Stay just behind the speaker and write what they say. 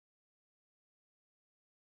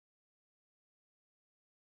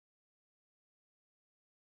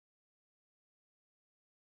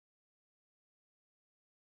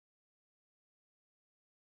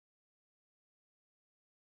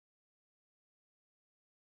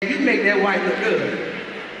make that white look good.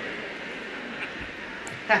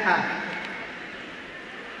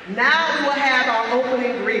 Now we will have our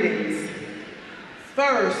opening greetings.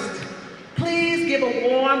 First, please give a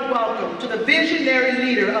warm welcome to the visionary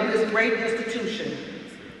leader of this great institution,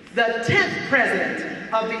 the 10th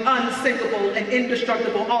president of the unsinkable and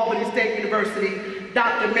indestructible Albany State University,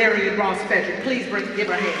 Dr. Marion Ross Frederick. Please give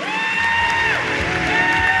her a hand.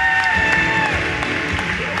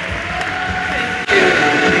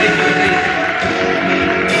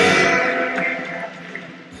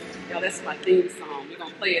 That's my theme song. We're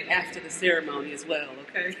going to play it after the ceremony as well,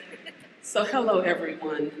 okay? So hello,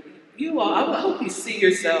 everyone. You all, I hope you see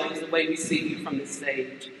yourselves the way we see you from the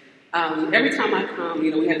stage. Every time I come,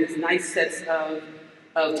 we have these nice sets of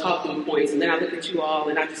talking points, and then I look at you all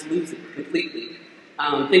and I just lose it completely.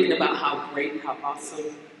 Thinking about how great, how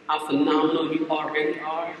awesome, how phenomenal you already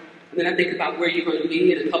are. And then I think about where you're going to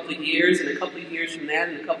be in a couple of years, and a couple of years from that,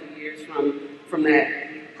 and a couple of years from that.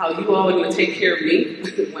 How you all are going to take care of me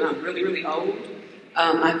when I'm really, really old.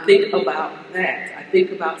 I think about that. I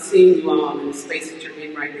think about seeing you all in the space that you're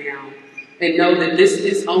in right now, and know that this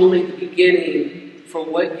is only the beginning for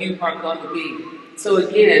what you are going to be. So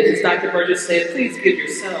again, as Dr. Burgess said, please give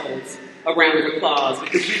yourselves a round of applause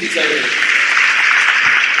because you deserve it.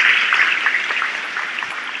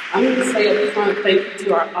 I'm going to say up front, thank you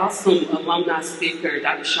to our awesome alumni speaker,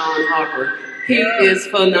 Dr. Shaun Harper. He is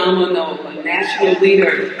phenomenal, a national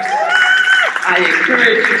leader. I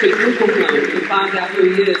encourage you to Google him and find out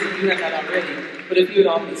who he is if you have not already. But if you would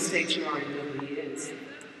already state, you already know who he is.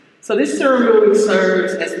 So this ceremony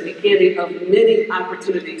serves as the beginning of many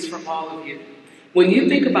opportunities for all of you. When you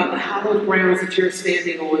think about the hallowed grounds that you're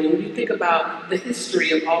standing on, and when you think about the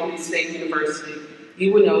history of Albany State University,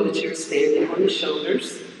 you will know that you're standing on the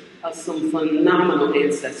shoulders of some phenomenal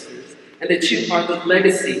ancestors, and that you are the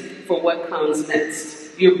legacy for what comes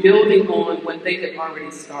next. You're building on what they have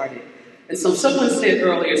already started. And so someone said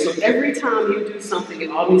earlier, so every time you do something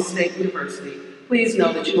at Albany State University, please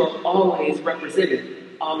know that you are always representing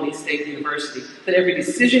Albany State University. That every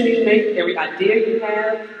decision you make, every idea you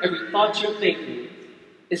have, every thought you're thinking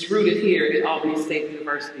is rooted here at Albany State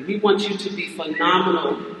University. We want you to be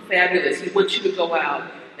phenomenal, fabulous. We want you to go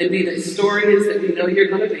out and be the historians that we know you're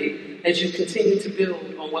going to be as you continue to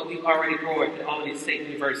build on what we've already brought at Albany State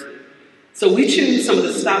University. So we choose some of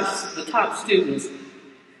the top students.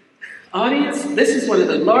 Audience, this is one of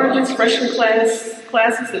the largest freshman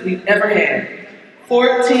classes that we've ever had.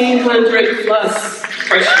 1,400 plus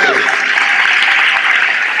freshmen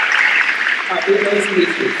are in those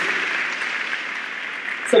meetings.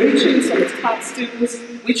 So we choose some of the top students.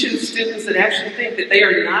 We choose students that actually think that they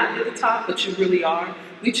are not at the top, but you really are.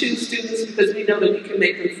 We choose students because we know that we can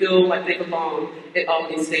make them feel like they belong at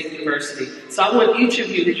Albany State University. So I want each of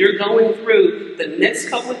you, that you're going through the next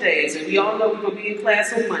couple of days, and we all know we're going to be in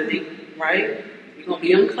class on Monday, right? We're going to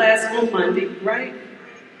be in class on Monday, right?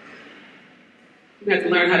 You have to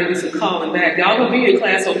learn how to do some calling back. Y'all going to be in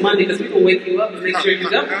class on Monday because we're going to wake you up and make sure you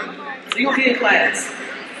go. So you're going to be in class.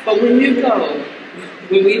 But when you go,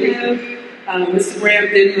 when we have Mr. Graham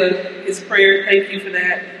did his prayer, thank you for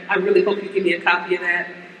that. I really hope you give me a copy of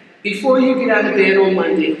that. Before you get out of bed on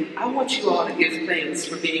Monday, I want you all to give thanks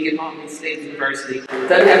for being at Albany State University. It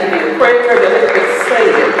doesn't have to be a prayer, doesn't have to be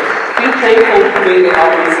saying. Be thankful for being at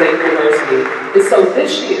Albany State University. And so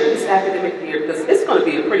this year, this academic year, because it's going to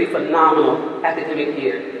be a pretty phenomenal academic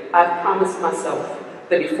year, I've promised myself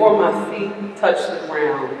that before my feet touch the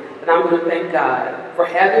ground, that I'm going to thank God for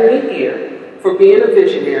having me here, for being a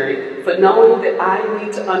visionary, for knowing that I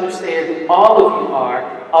need to understand who all of you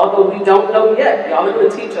are, although we don't know yet. Y'all are going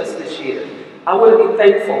to teach us this year. I want to be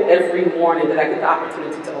thankful every morning that I get the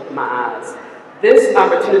opportunity to open my eyes. This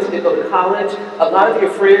opportunity to go to college, a lot of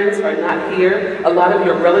your friends are not here. A lot of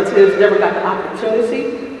your relatives never got the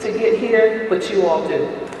opportunity to get here, but you all do.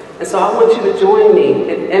 And so I want you to join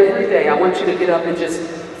me, and every day I want you to get up and just,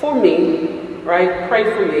 for me, right, pray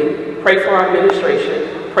for me, pray for our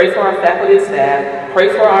administration, pray for our faculty and staff, pray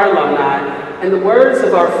for our alumni, and the words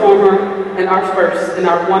of our former and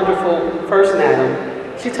our wonderful First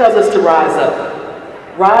Madam, she tells us to rise up.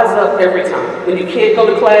 Rise up every time. When you can't go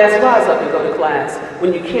to class, rise up and go to class.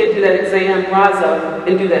 When you can't do that exam, rise up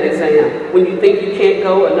and do that exam. When you think you can't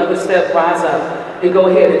go another step, rise up and go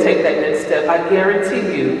ahead and take that next step. I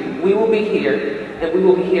guarantee you, we will be here, and we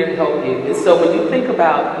will be here to help you. And so when you think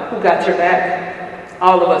about who got your back,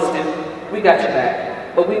 all of us do. We got your back.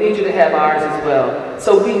 But we need you to have ours as well.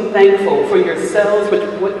 So be thankful for yourselves, for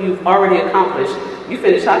what you've already accomplished. You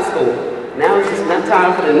finished high school. Now it's just not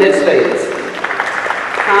time for the next phase.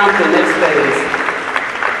 Time for the next phase.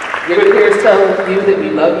 You're going to hear us tell you that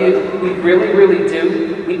we love you. We really, really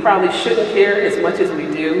do. We probably shouldn't care as much as we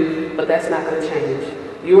do, but that's not going to change.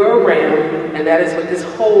 You are a Ram, and that is what this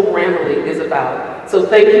whole Ramily is about. So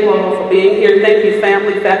thank you all for being here. Thank you,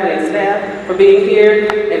 family, faculty, and staff for being here.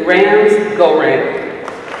 And Rams, go Rams.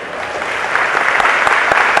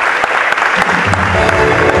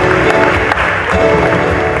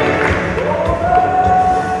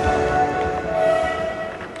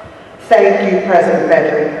 Thank you, President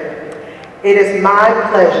Frederick. It is my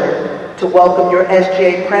pleasure to welcome your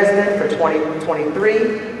SGA President for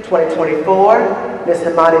 2023-2024, Ms.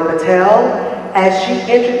 Himani Patel, as she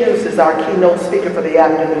introduces our keynote speaker for the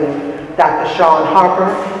afternoon, Dr. Shaun Harper,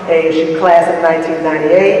 ASU class of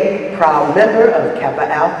 1998, proud member of Kappa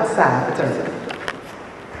Alpha Psi fraternity.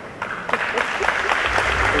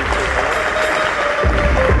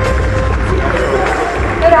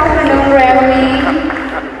 Good afternoon, Ramily.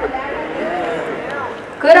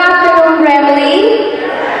 Good afternoon, Ramily.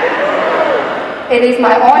 It is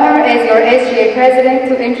my honor as your SGA President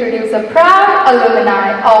to introduce a proud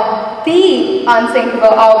alumni of the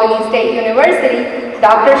unsinkable Albany State University,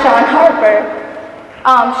 Dr. Shaun Harper.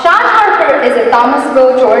 Shaun Harper is a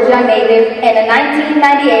Thomasville, Georgia native and a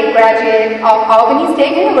 1998 graduate of Albany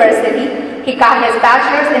State University. He got his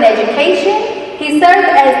bachelor's in education. He served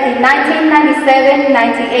as the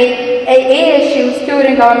 1997-98 ASU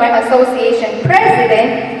Student Government Association President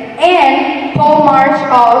and Pole March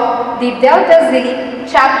of the Delta Z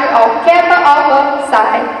chapter of Kappa Alpha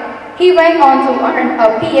Psi. He went on to earn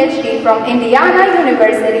a PhD from Indiana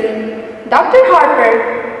University. Dr.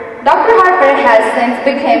 Harper has since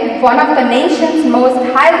become one of the nation's most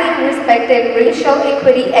highly respected racial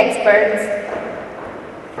equity experts.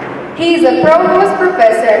 He is a Provost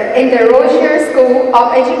Professor in the Rozier School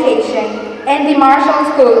of Education and the Marshall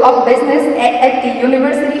School of Business at the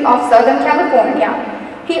University of Southern California.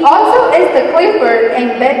 He also is the Clifford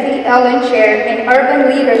and Betty Allen Chair in Urban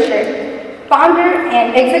Leadership, founder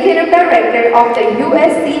and executive director of the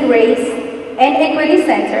USC Race and Equity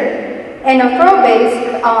Center, and a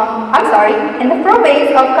pro-base of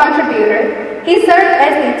contributor. He served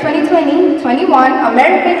as the 2020-21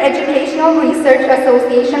 American Educational Research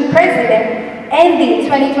Association President and the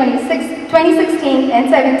 2016 and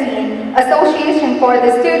 17 Association for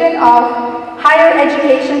the Student of Higher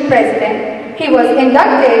Education President. He was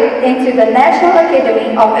inducted into the National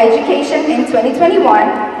Academy of Education in 2021.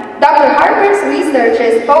 Dr. Harper's research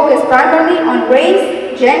focused primarily on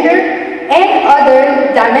race, gender, and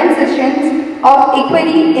other dimensions of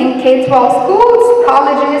equity in K-12 schools,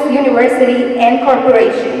 colleges, universities, and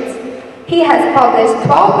corporations. He has published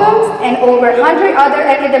 12 books and over 100 other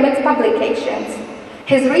academic publications.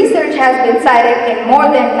 His research has been cited in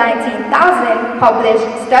more than 19,000 published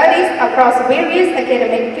studies across various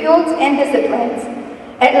academic fields and disciplines.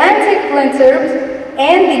 Atlantic Flinterps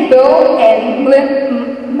and the Bill and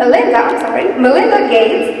Melinda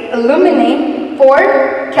Gates Alumni for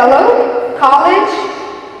Kellogg,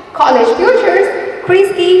 College Futures,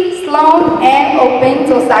 Christie, Sloan, and Open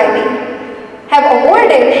Society have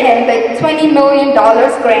awarded him the $20 million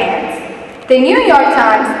grants. The New York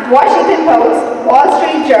Times, Washington Post, Wall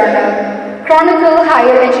Street Journal, Chronicle of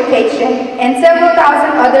Higher Education, and several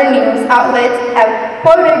thousand other news outlets have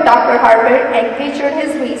quoted Dr. Harper and featured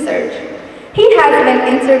his research. He has been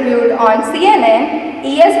interviewed on CNN,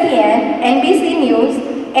 ESPN, NBC News,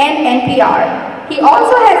 and NPR. He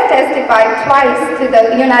also has testified twice to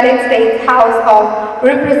the United States House of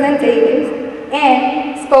Representatives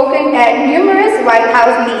and spoken at numerous White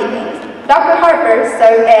House meetings. Dr. Harper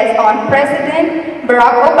served as on President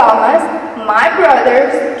Barack Obama's My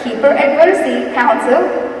Brother's Keeper Advocacy Council,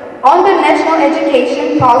 on the National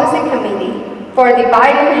Education Policy Committee for the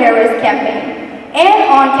Biden-Harris campaign, and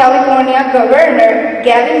on California Governor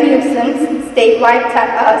Gaven Newsom's statewide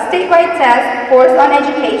task force on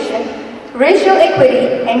education, racial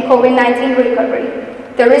equity, and COVID-19 recovery.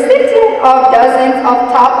 The recipient of dozens of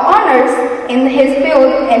top honors in his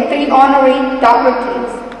field and 3 honorary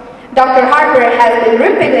doctorates. Dr. Harper has been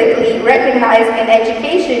repeatedly recognized in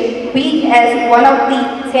Education Week as one of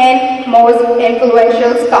the 10 most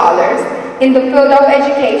influential scholars in the field of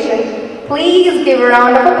education. Please give a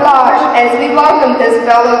round of applause as we welcome this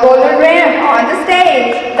fellow Golden Ram on the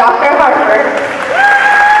stage, Dr. Harper.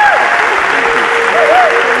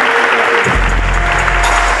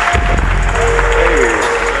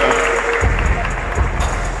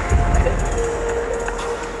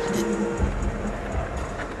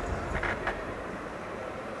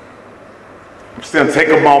 Just going to take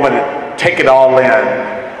a moment and take it all in.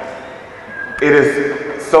 It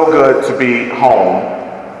is so good to be home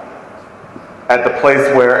at the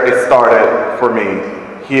place where it started for me.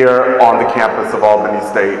 here on the campus of Albany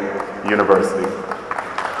State University.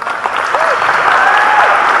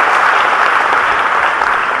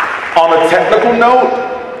 On a technical note,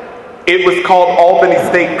 it was called Albany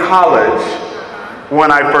State College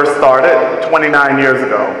when I first started 29 years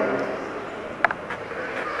ago.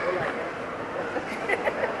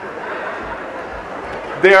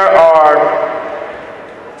 There are,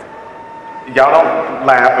 y'all don't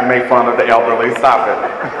laugh and make fun of the elderly, stop it.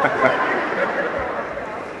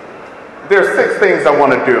 There are 6 things I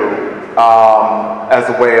want to do as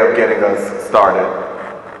a way of getting us started.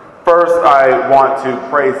 First, I want to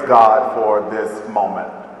praise God for this moment.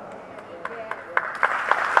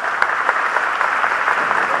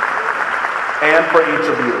 And for each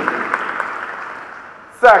of you.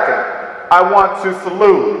 Second, I want to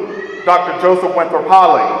salute Dr. Joseph Winthrop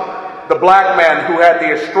Holley, the black man who had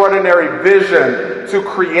the extraordinary vision to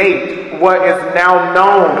create what is now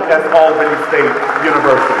known as Albany State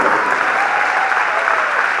University.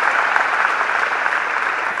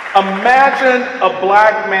 Imagine a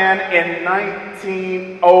black man in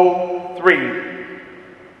 1903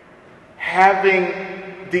 having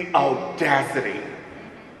the audacity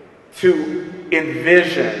to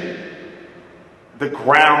envision the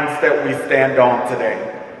grounds that we stand on today.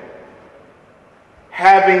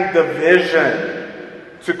 Having the vision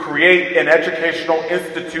to create an educational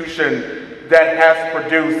institution that has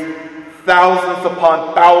produced thousands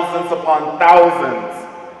upon thousands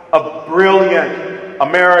of brilliant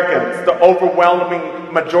Americans, the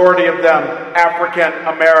overwhelming majority of them African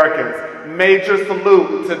Americans. Major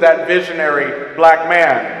salute to that visionary black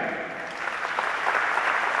man.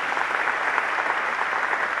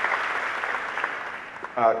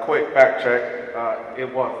 Quick fact check, it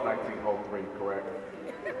was 1903, correct?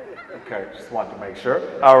 Okay, just wanted to make sure.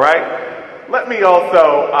 All right. Let me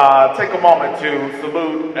also take a moment to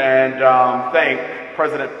salute and thank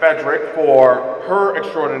President Frederick for her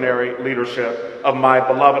extraordinary leadership of my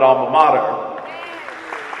beloved alma mater.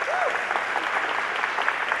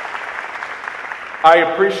 I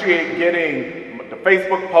appreciate getting the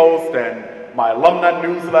Facebook post and my alumni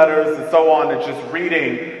newsletters and so on, and just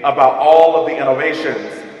reading about all of the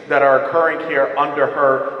innovations that are occurring here under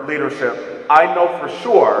her leadership. I know for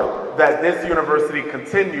sure that this university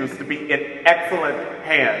continues to be in excellent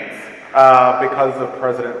hands because of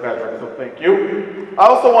President Frederick, so thank you. I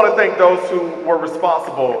also want to thank those who were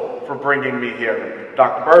responsible for bringing me here.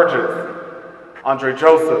 Dr. Burgess, Andre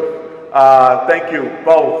Joseph, thank you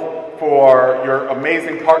both for your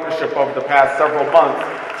amazing partnership over the past several months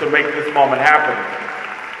to make this moment happen.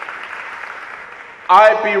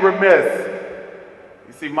 I'd be remiss,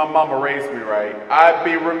 you see my mama raised me right, I'd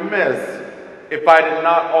be remiss if I did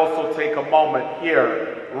not also take a moment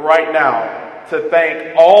here, right now, to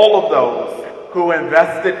thank all of those who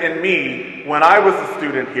invested in me when I was a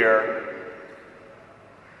student here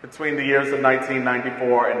between the years of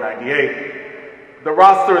 1994 and 98. The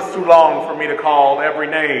roster is too long for me to call every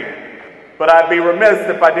name, but I'd be remiss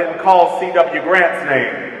if I didn't call C.W. Grant's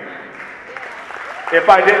name, if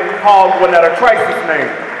I didn't call Gwinnetta Trice's name,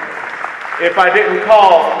 if I didn't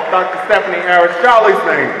call Dr. Stephanie Harris Jolly's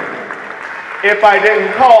name, if I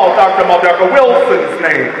didn't call Dr. Maldecca Wilson's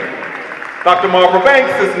name, Dr. Margaret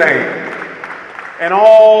Banks' name, and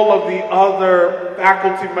all of the other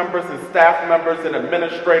faculty members and staff members and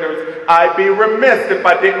administrators. I'd be remiss if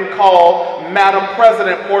I didn't call Madam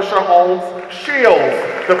President Portia Holmes Shields,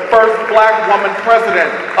 the first black woman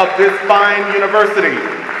president of this fine university,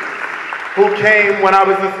 who came when I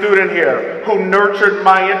was a student here, who nurtured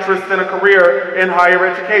my interest in a career in higher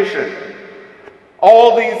education.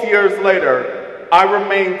 All these years later, I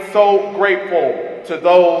remain so grateful to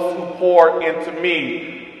those who poured into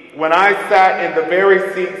me. When I sat in the very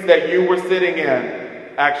seats that you were sitting in,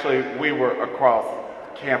 actually we were across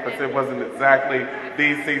campus, it wasn't exactly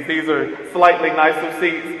these seats, these are slightly nicer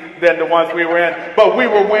seats than the ones we were in, but we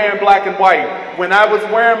were wearing black and white. When I was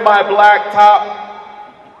wearing my black top,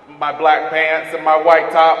 my black pants and my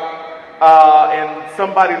white top, and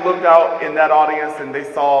somebody looked out in that audience and they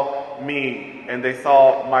saw me, and they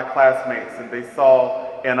saw my classmates, and they saw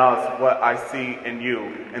in us what I see in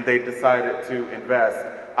you, and they decided to invest.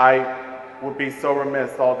 I would be so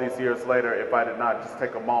remiss all these years later if I did not just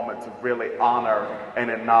take a moment to really honor and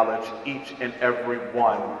acknowledge each and every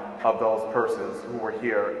one of those persons who were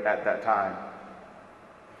here at that time.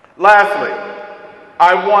 Lastly,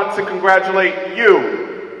 I want to congratulate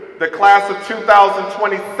you, the class of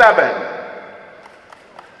 2027.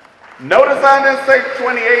 Notice I didn't say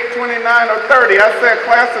 28, 29, or 30. I said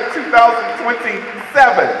class of 2027.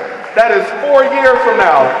 That is 4 years from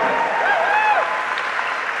now.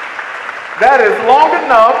 That is long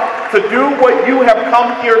enough to do what you have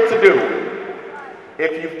come here to do.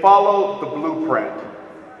 If you follow the blueprint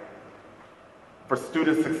for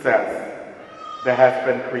student success that has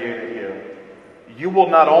been created here, you will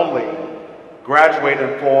not only graduate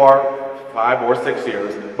in 4, 5, or 6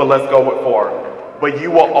 years, but let's go with 4, but you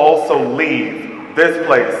will also leave this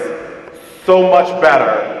place so much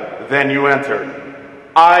better than you entered.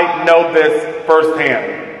 I know this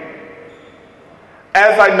firsthand.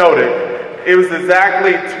 As I noted, it was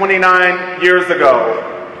exactly 29 years ago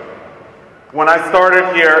when I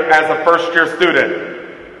started here as a first-year student.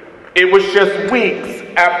 It was just weeks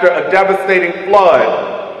after a devastating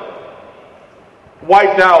flood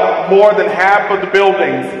wiped out more than half of the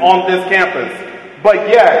buildings on this campus. But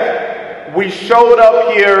yet, we showed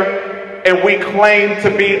up here and we claimed to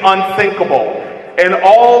be unsinkable. And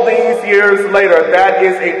all these years later, that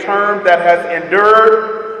is a term that has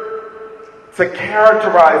endured to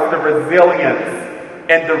characterize the resilience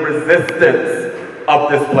and the resistance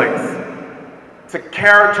of this place. To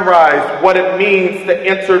characterize what it means to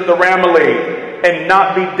enter the Ramilly and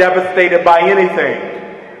not be devastated by anything,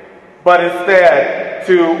 but instead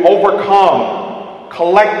to overcome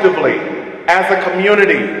collectively as a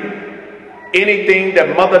community anything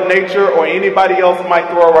that Mother Nature or anybody else might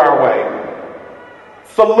throw our way.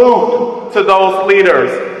 Salute to those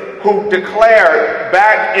leaders who declared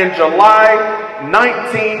back in July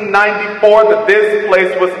 1994 that this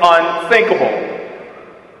place was unsinkable.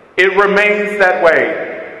 It remains that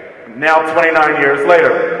way, now 29 years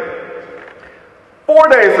later. 4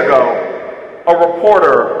 days ago, a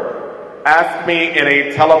reporter asked me in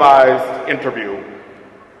a televised interview,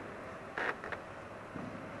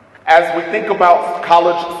 as we think about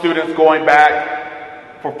college students going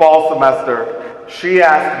back for fall semester, she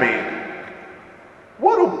asked me,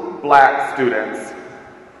 what do Black students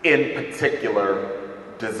in particular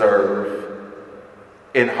deserve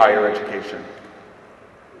in higher education?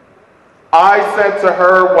 I said to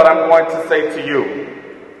her what I'm going to say to you.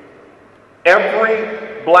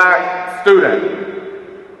 Every Black student,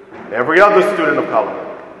 every other student of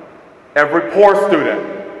color, every poor student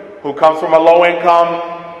who comes from a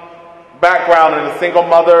low-income background in a single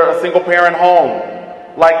mother, a single parent home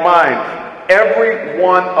like mine, every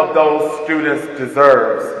one of those students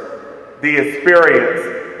deserves the experience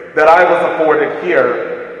that I was afforded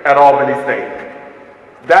here at Albany State.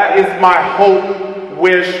 That is my hope,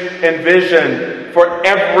 wish, and vision for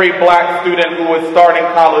every Black student who is starting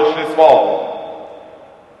college this fall.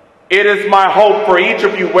 It is my hope for each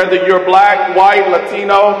of you, whether you're Black, white,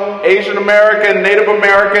 Latino, Asian American, Native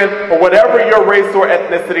American, or whatever your race or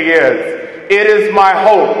ethnicity is. It is my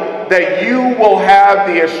hope that you will have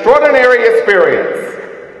the extraordinary experience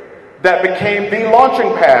that became the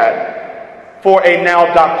launching pad for a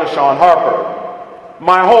now Dr. Shaun Harper.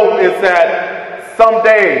 My hope is that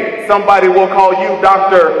someday somebody will call you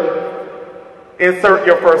Dr. Insert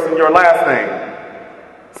your first and your last name.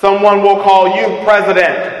 Someone will call you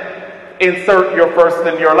President. Insert your first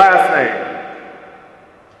and your last name.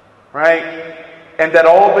 Right? And that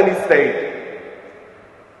Albany State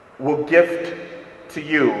will gift to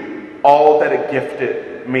you all that it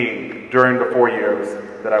gifted me during the 4 years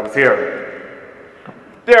that I was here.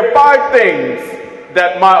 There are 5 things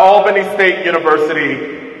that my Albany State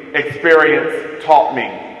University experience taught me.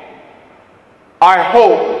 I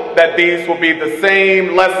hope that these will be the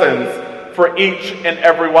same lessons for each and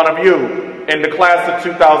every one of you in the class of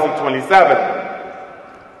 2027.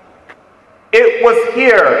 It was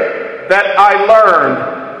here that I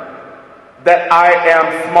learned that I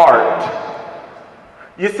am smart.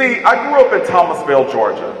 You see, I grew up in Thomasville,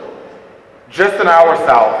 Georgia, just an hour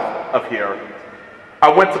south of here. I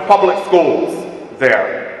went to public schools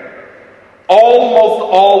there. Almost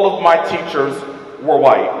all of my teachers were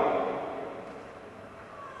white.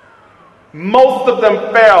 Most of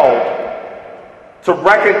them failed to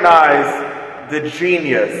recognize the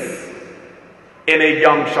genius in a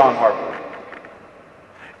young Shaun Harper.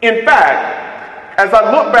 In fact, as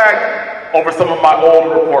I look back over some of my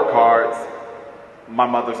old report cards, my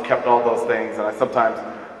mother's kept all those things, and I sometimes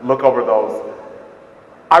look over those.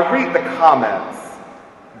 I read the comments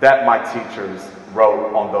that my teachers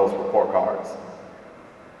wrote on those report cards.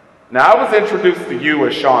 Now, I was introduced to you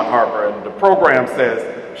as Shaun Harper, and the program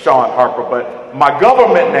says Shaun Harper, but my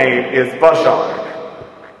government name is Vashon.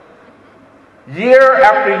 Year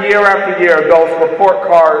after year after year, those report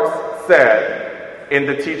cards said in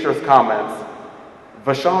the teacher's comments,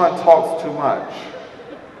 Vashon talks too much.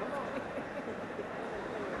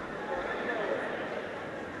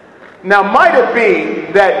 Now, might it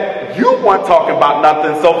be that you weren't talking about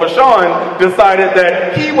nothing, so Vashon decided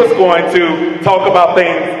that he was going to talk about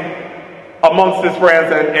things amongst his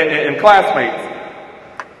friends and classmates.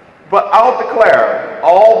 But I'll declare,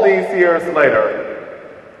 all these years later,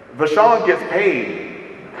 Shaun gets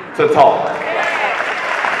paid to talk.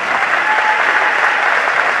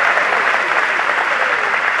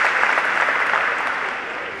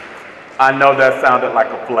 I know that sounded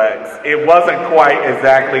like a flex. It wasn't quite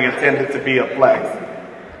exactly intended to be a flex.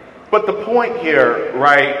 But the point here,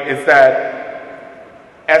 right, is that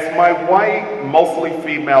as my white, mostly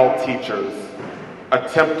female teachers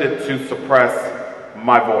attempted to suppress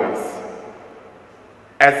my voice,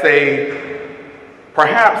 as they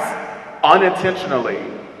perhaps unintentionally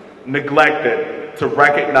neglected to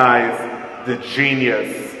recognize the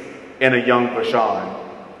genius in a young Shaun,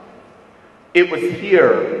 it was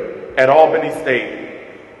here at Albany State,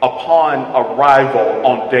 upon arrival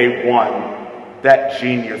on day one, that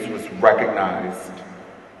genius was recognized.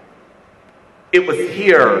 It was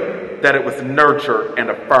here that it was nurtured and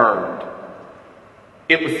affirmed.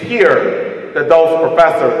 It was here that those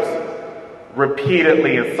professors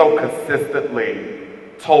repeatedly and so consistently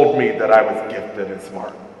told me that I was gifted and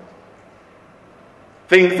smart.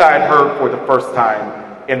 Things I had heard for the first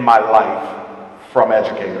time in my life from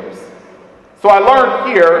educators. So I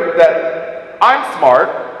learned here that I'm smart,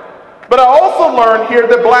 but I also learned here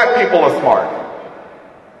that black people are smart.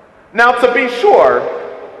 Now, to be sure,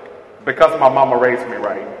 because my mama raised me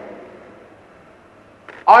right,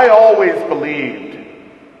 I always believed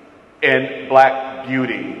in black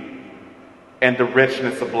beauty and the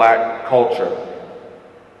richness of black culture.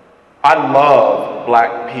 I love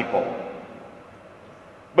black people.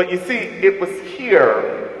 But you see, it was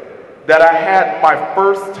here that I had my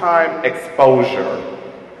first time exposure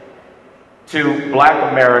to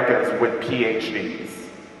black Americans with PhDs,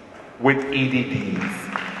 with EDDs,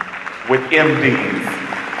 with MDs,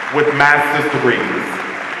 with master's degrees.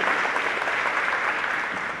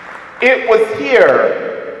 It was here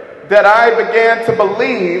that I began to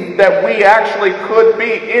believe that we actually could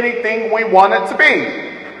be anything we wanted to be,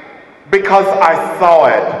 because I saw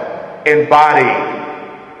it embodied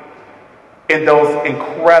in those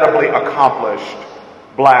incredibly accomplished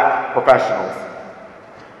black professionals.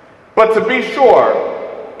 But to be sure,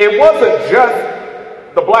 it wasn't just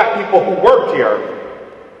the black people who worked here.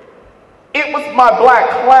 It was my black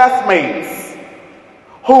classmates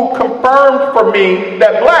who confirmed for me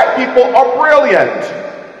that black people are brilliant.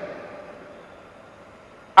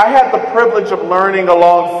 I had the privilege of learning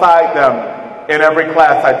alongside them in every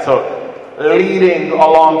class I took, leading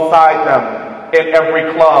alongside them in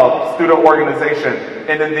every club, student organization,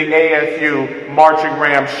 and in the ASU Marching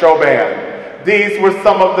Ram Show Band. These were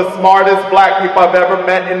some of the smartest black people I've ever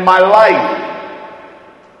met in my life.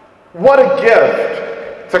 What a gift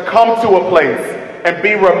to come to a place and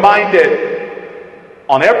be reminded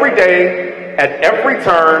on every day, at every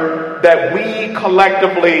turn, that we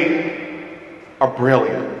collectively are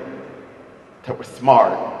brilliant, that we're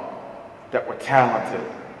smart, that we're talented,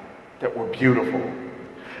 that we're beautiful.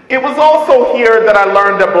 It was also here that I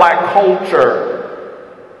learned that black culture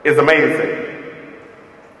is amazing.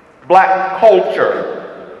 Black culture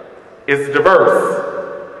is diverse.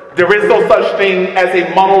 There is no such thing as a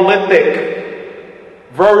monolithic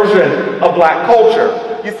version of black culture.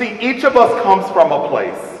 You see, each of us comes from a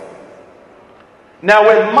place. Now,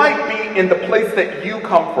 it might be in the place that you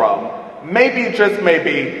come from, maybe, just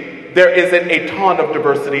maybe, there isn't a ton of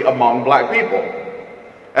diversity among black people.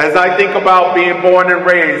 As I think about being born and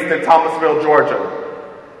raised in Thomasville, Georgia,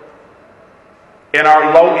 in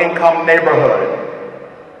our low-income neighborhood,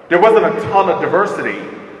 there wasn't a ton of diversity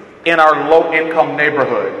in our low-income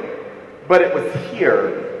neighborhood, but it was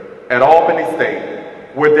here at Albany State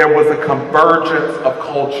where there was a convergence of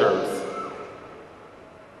cultures.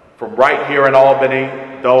 From right here in Albany,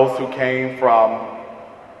 those who came from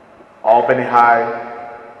Albany High,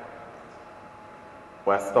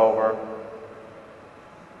 Westover,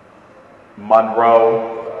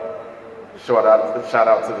 Monroe, shout out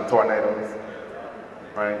to the Tornadoes,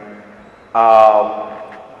 right?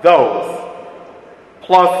 Those,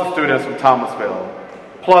 plus the students from Thomasville,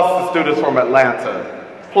 plus the students from Atlanta,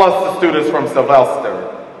 plus the students from Sylvester,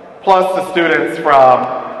 plus the students from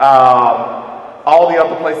all the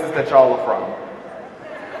other places that y'all are from.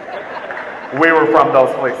 We were from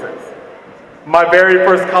those places. My very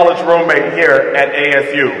first college roommate here at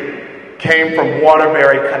ASU came from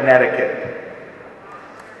Waterbury, Connecticut.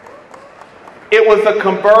 It was a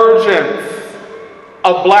convergence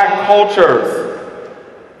of black cultures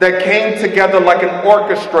that came together like an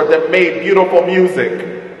orchestra that made beautiful music.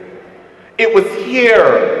 It was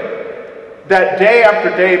here that day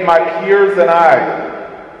after day my peers and I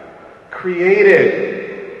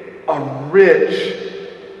created a rich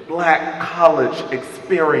black college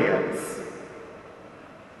experience.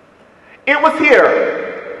 It was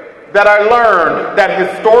here that I learned that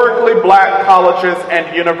historically black colleges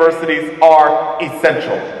and universities are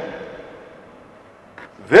essential.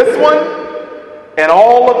 This one and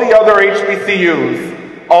all of the other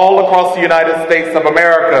HBCUs all across the United States of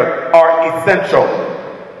America are essential.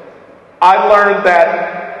 I learned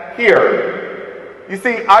that here. You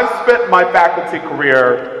see, I've spent my faculty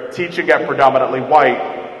career teaching at predominantly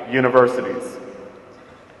white universities.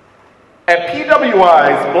 At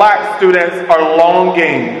PWIs, black students are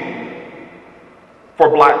longing for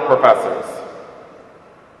black professors.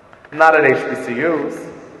 Not at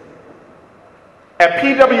HBCUs. At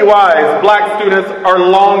PWIs, black students are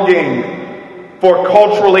longing for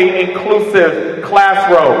culturally inclusive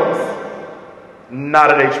classrooms.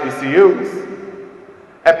 Not at HBCUs.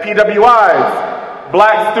 At PWIs,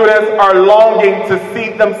 black students are longing to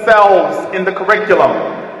see themselves in the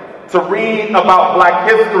curriculum, to read about black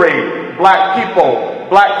history, black people,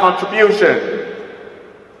 black contribution.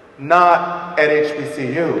 Not at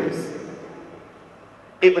HBCUs.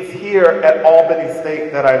 It was here at Albany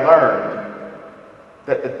State that I learned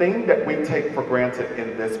that the thing that we take for granted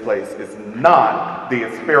in this place is not the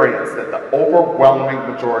experience that the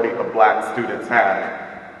overwhelming majority of black students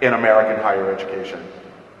have in American higher education.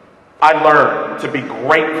 I learned to be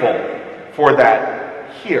grateful for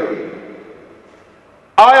that here.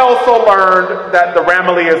 I also learned that the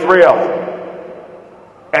Ramilly is real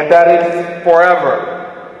and that it's forever.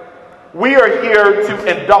 We are here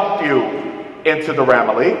to induct you into the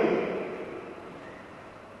Ramilly.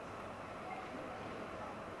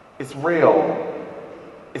 It's real.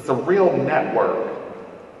 It's a real network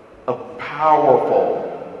of powerful,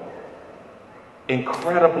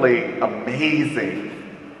 incredibly amazing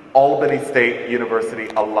Albany State University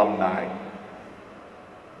alumni.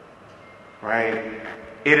 Right?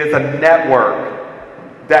 It is a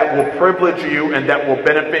network that will privilege you and that will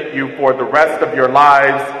benefit you for the rest of your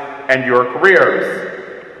lives and your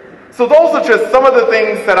careers. So those are just some of the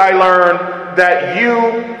things that I learned that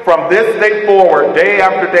you, from this day forward, day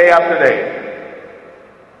after day after day,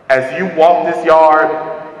 as you walk this yard,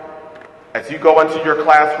 as you go into your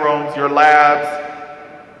classrooms, your labs,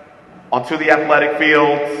 onto the athletic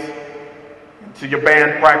fields, to your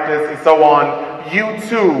band practice and so on, you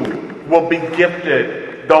too will be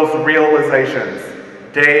gifted those realizations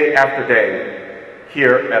day after day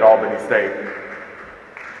here at Albany State.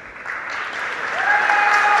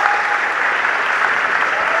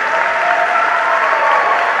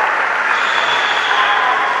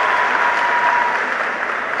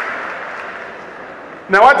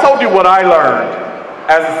 Now, I told you what I learned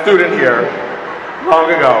as a student here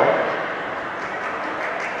long ago.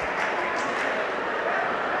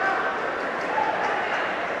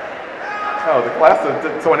 Oh, the class of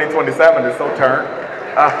 2027 is so turned.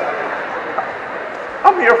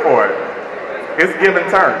 I'm here for it. It's give and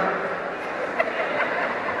turn.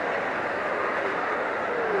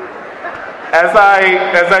 As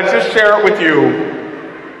I just share with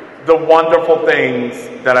you the wonderful things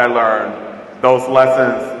that I learned, those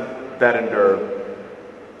lessons that endure.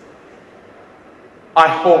 I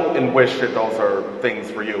hope and wish that those are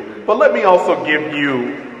things for you. But let me also give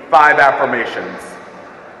you 5 affirmations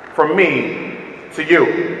from me to you.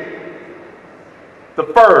 The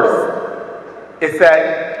first is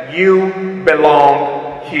that you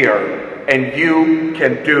belong here and you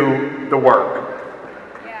can do the work.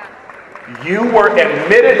 You were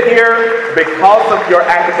admitted here because of your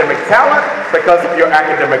academic talent, because of your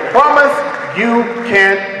academic promise. You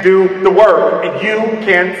can do the work and you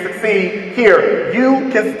can succeed here. You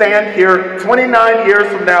can stand here 29 years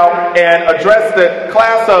from now and address the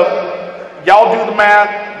class of, y'all do the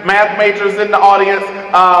math majors in the audience,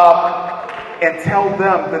 and tell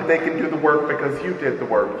them that they can do the work because you did the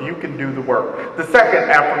work. You can do the work. The second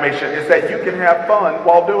affirmation is that you can have fun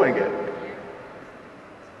while doing it.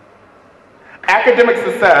 Academic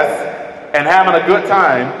success and having a good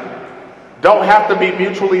time don't have to be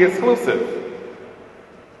mutually exclusive.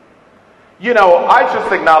 You know, I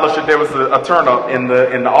just acknowledged that there was a turn up in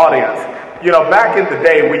the audience. You know, back in the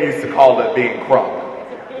day, we used to call it being crunk.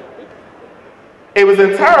 It was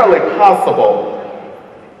entirely possible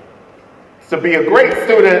to be a great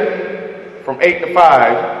student from 8 to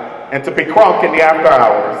 5 and to be crunk in the after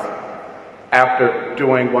hours after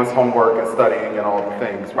doing one's homework and studying and all the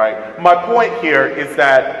things, right? My point here is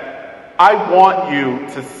that I want you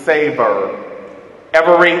to savor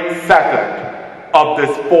every second of this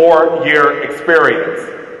 4-year experience.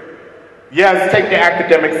 Yes, take the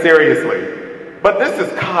academics seriously, but this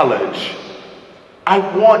is college. I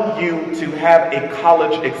want you to have a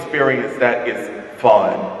college experience that is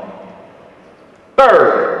fun.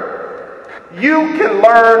 Third, you can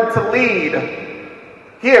learn to lead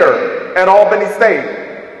here at Albany State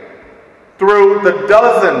through the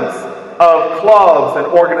dozens of clubs and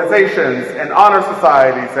organizations and honor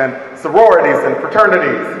societies and sororities and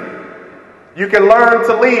fraternities. You can learn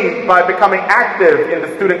to lead by becoming active in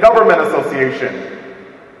the Student Government Association,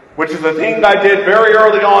 which is a thing I did very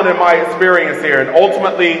early on in my experience here, and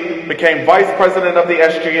ultimately became vice president of the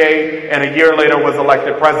SGA, and a year later was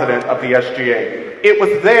elected president of the SGA. It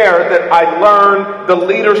was there that I learned the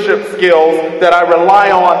leadership skills that I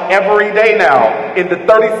rely on every day now in the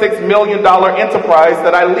 $36 million enterprise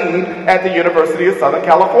that I lead at the University of Southern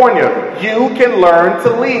California. You can learn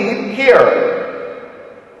to lead here.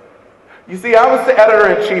 You see, I was the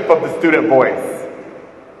editor-in-chief of the Student Voice,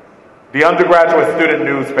 the undergraduate student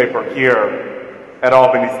newspaper here at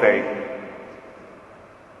Albany State.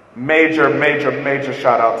 Major, major, major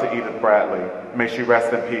shout out to Edith Bradley, may she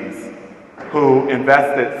rest in peace, who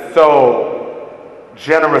invested so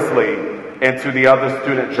generously into the other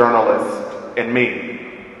student journalists and me.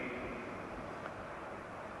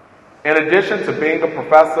 In addition to being a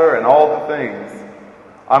professor and all the things,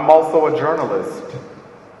 I'm also a journalist,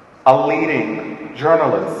 a leading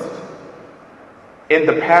journalist. In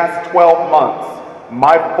the past 12 months,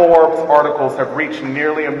 my Forbes articles have reached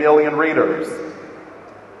nearly 1 million readers.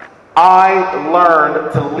 I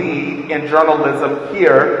learned to lead in journalism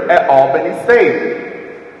here at Albany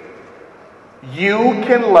State. You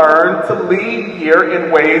can learn to lead here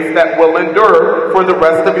in ways that will endure for the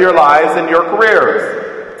rest of your lives and your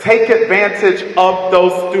careers. Take advantage of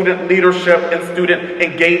those student leadership and student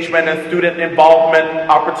engagement and student involvement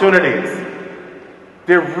opportunities.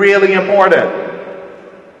 They're really important.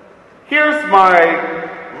 Here's my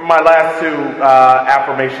last two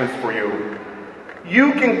affirmations for you.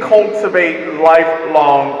 You can cultivate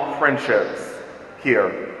lifelong friendships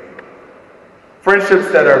here.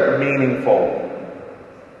 Friendships that are meaningful.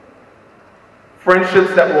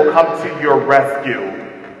 Friendships that will come to your rescue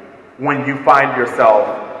when you find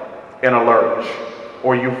yourself in a lurch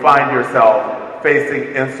or you find yourself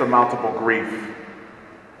facing insurmountable grief.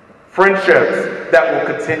 Friendships that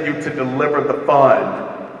will continue to deliver the fun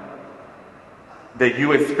that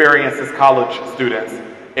you experience as college students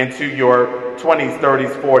into your 20s,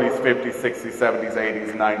 30s, 40s, 50s, 60s, 70s,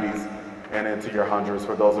 80s, 90s, and into your hundreds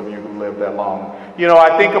for those of you who live that long. You know,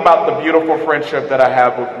 I think about the beautiful friendship that I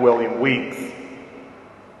have with William Weeks,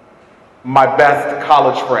 my best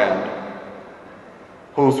college friend,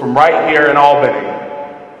 who's from right here in Albany.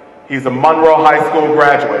 He's a Monroe High School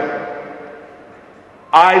graduate.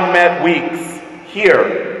 I met Weeks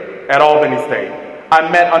here at Albany State. I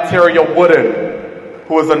met Ontario Wooden,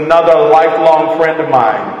 who is another lifelong friend of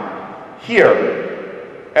mine,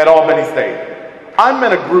 here at Albany State. I'm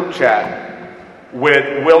in a group chat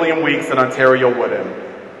with William Weeks and Ontario Wooden.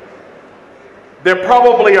 There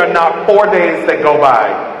probably are not 4 days that go by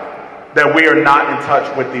that we are not in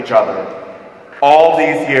touch with each other. All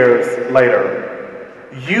these years later,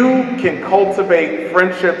 you can cultivate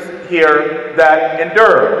friendships here that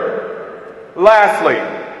endure. Lastly,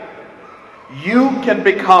 you can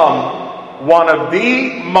become one of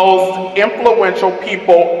the most influential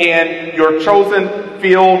people in your chosen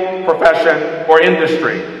field, profession, or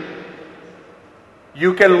industry.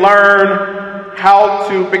 You can learn how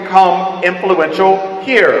to become influential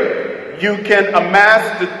here. You can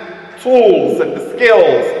amass the tools and the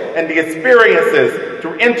skills and the experiences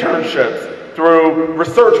through internships, through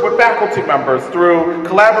research with faculty members, through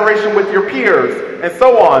collaboration with your peers, and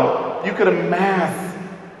so on. You can amass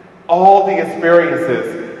all the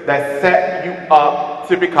experiences that set you up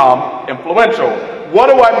to become influential. What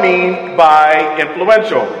do I mean by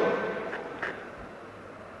influential?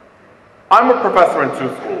 I'm a professor in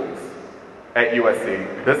 2 schools at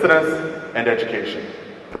USC, business and education.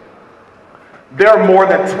 There are more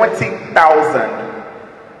than 20,000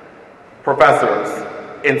 professors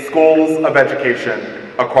in schools of education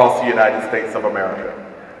across the United States of America.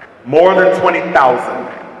 More than 20,000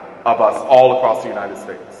 of us all across the United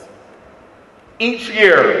States. Each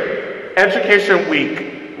year, Education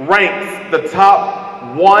Week ranks the top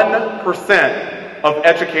 1% of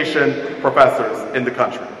education professors in the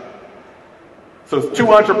country. So it's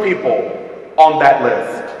 200 people on that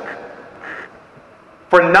list.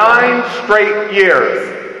 For 9 straight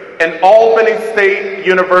years, an Albany State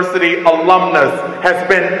University alumnus has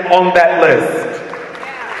been on that list.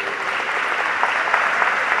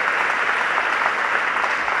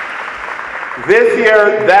 This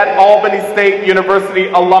year, that Albany State University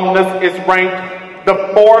alumnus is ranked the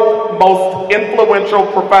 4th most influential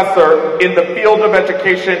professor in the field of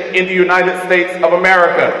education in the United States of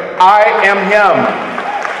America. I am him.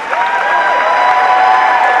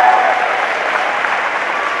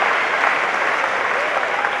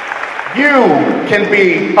 You can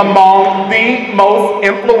be among the most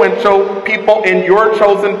influential people in your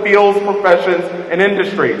chosen fields, professions, and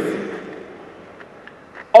industries.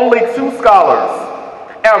 Only 2 scholars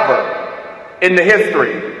ever in the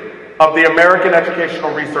history of the American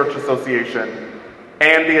Educational Research Association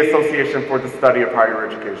and the Association for the Study of Higher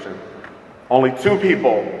Education. Only 2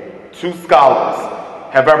 people, 2 scholars,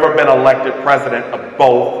 have ever been elected president of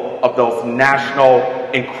both of those national,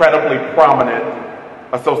 incredibly prominent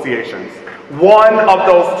associations. One of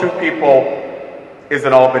those 2 people is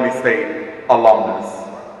an Albany State alumnus.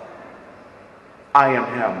 I am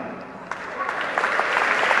him.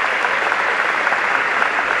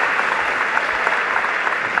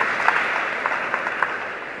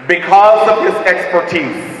 Because of his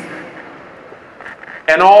expertise,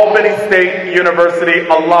 an Albany State University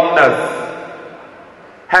alumnus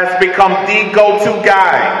has become the go-to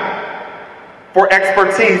guy for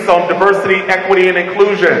expertise on diversity, equity, and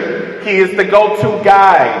inclusion. He is the go-to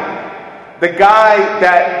guy, the guy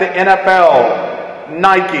that the NFL,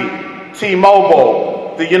 Nike,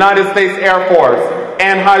 T-Mobile, the United States Air Force,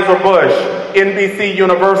 Anheuser-Busch, NBC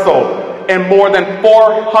Universal, and more than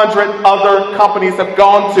 400 other companies have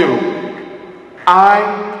gone to. I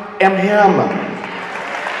am him.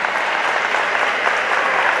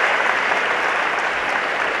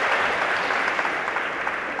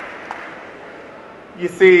 You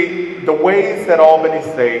see, the ways that Albany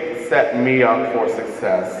State set me up for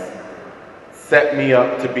success, set me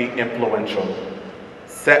up to be influential,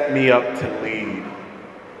 set me up to lead,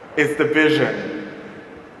 is the vision,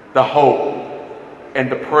 the hope, and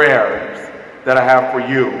the prayers that I have for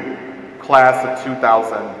you, class of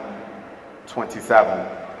 2027.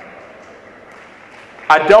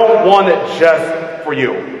 I don't want it just for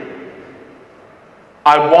you.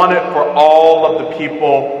 I want it for all of the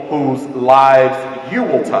people whose lives you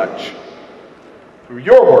will touch through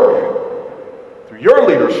your work, through your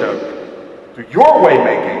leadership, through your way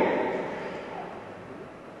making.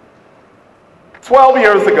 12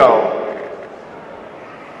 years ago,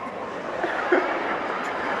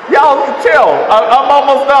 y'all chill, I'm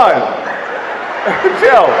almost done.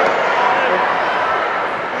 Chill.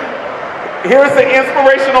 Here's the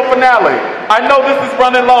inspirational finale. I know this is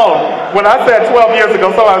running long. When I said 12 years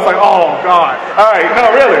ago, somebody was like, oh God. All right,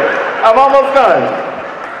 no, really, I'm almost done.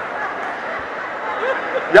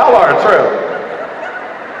 Y'all are a trip.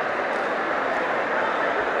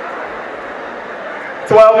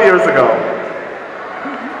 12 years ago,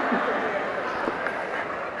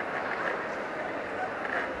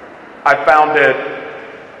 I founded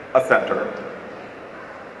a center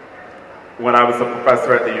when I was a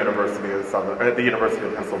professor at the University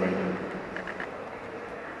of Pennsylvania.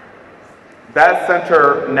 That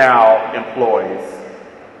center now employs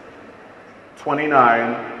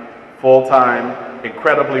 29 full-time,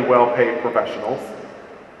 incredibly well-paid professionals,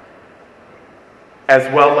 as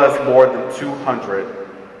well as more than 200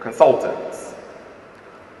 consultants.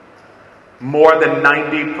 More than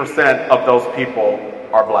 90% of those people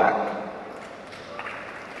are Black.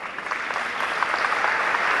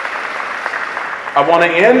 I want to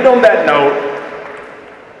end on that note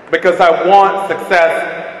because I want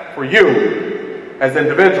success for you as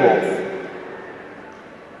individuals.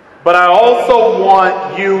 But I also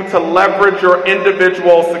want you to leverage your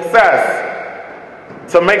individual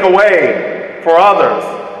success to make a way for others,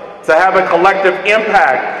 to have a collective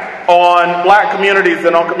impact on Black communities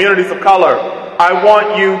and on communities of color. I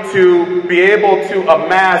want you to be able to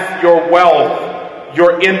amass your wealth,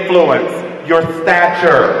 your influence, your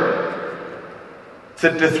stature, to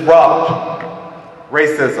disrupt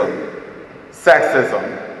racism, sexism,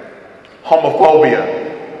 homophobia,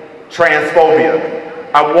 transphobia.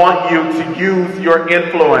 I want you to use your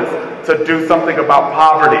influence to do something about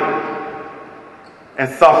poverty and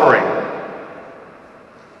suffering.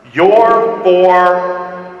 Your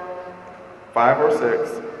 5 or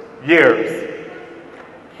 6 years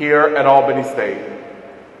here at Albany State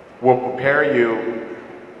will prepare you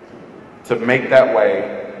to make that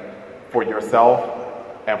way for yourself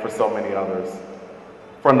and for so many others.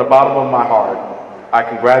 From the bottom of my heart, I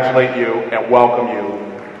congratulate you and welcome you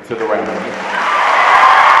to the Ramble.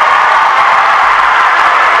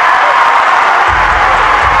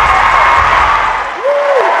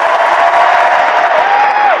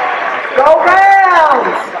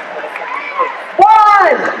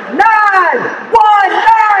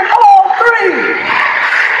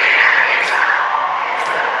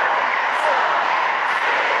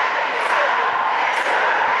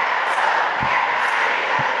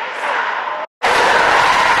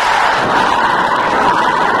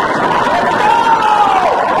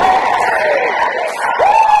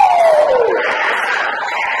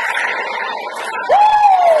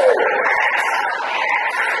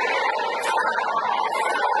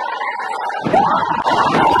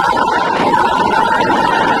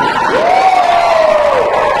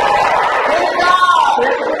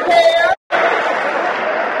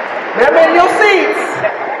 Remember in your seats.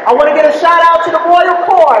 I want to give a shout out to the Royal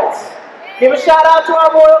Court. Give a shout out to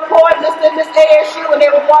our Royal Court, Mr. and Miss ASU, and they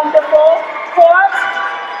were wonderful court.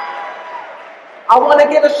 I want to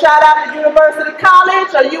give a shout out to University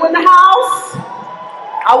College. Are you in the house?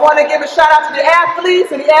 I want to give a shout out to the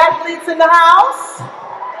athletes and the athletes in the house.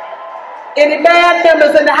 Any band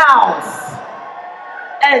members in the house.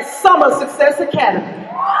 And Summer Success Academy.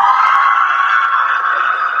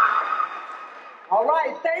 All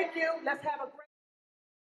right, thank you. Let's have a great